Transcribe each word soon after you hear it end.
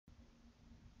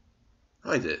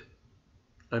Hi there,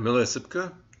 I'm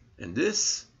Eskimo, and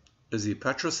this is the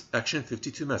Apatros Action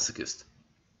 52 Masochist.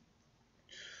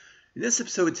 In this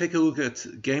episode, we take a look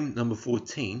at game number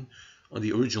 14 on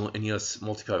the original NES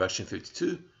multiplayer Action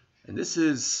 52, and this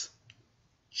is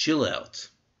Chill Out.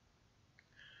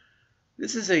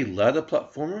 This is a ladder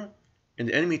platformer, and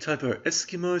the enemy type are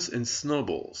Eskimos and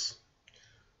snowballs.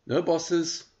 No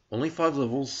bosses, only 5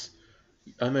 levels.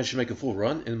 I managed to make a full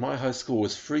run, and my high score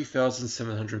was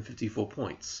 3,754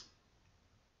 points.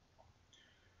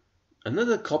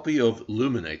 Another copy of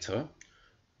Illuminator.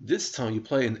 This time you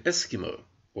play an Eskimo,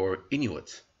 or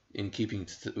Inuit, in keeping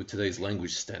with today's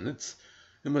language standards,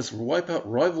 who must wipe out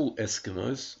rival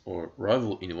Eskimos, or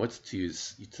rival Inuit, to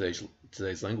use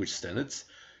today's language standards,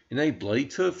 in a bloody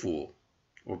turf war,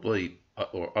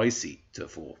 or icy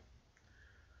turf war.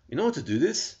 In order to do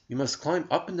this, you must climb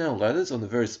up and down ladders on the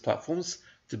various platforms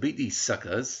to beat these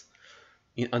suckers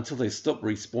until they stop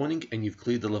respawning and you've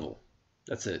cleared the level.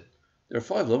 That's it. There are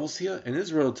 5 levels here, and it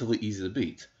is relatively easy to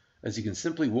beat, as you can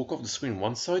simply walk off the screen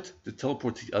one side to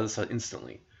teleport to the other side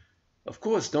instantly. Of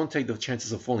course, don't take the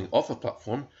chances of falling off a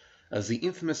platform, as the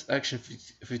infamous Action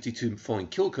 52 falling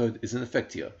kill code is in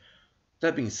effect here.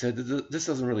 That being said, this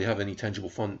doesn't really have any tangible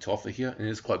fun to offer here, and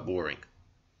it is quite boring.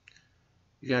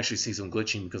 You can actually see some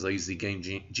glitching because I use the Game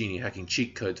Genie hacking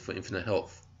cheat code for infinite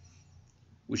health,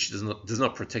 which does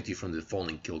not protect you from the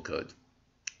falling kill code,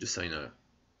 just so you know.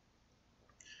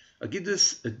 I give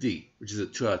this a D, which is a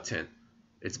 2 out of 10.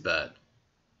 It's bad.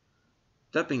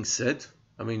 That being said,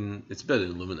 I mean, it's better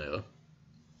than Illuminator.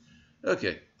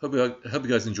 Okay, hope you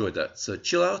guys enjoyed that. So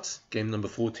Chill Out, game number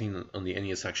 14 on the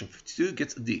NES Action 52,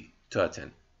 gets a D, 2 out of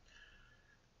 10.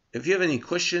 If you have any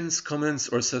questions, comments,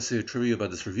 or associated trivia about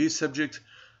this review subject,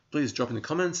 please drop in the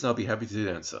comments and I'll be happy to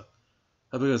answer.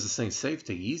 Hope you guys are staying safe,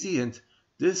 take it easy, and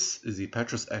this is the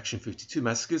Apatros Action 52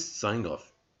 Masochist signing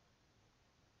off.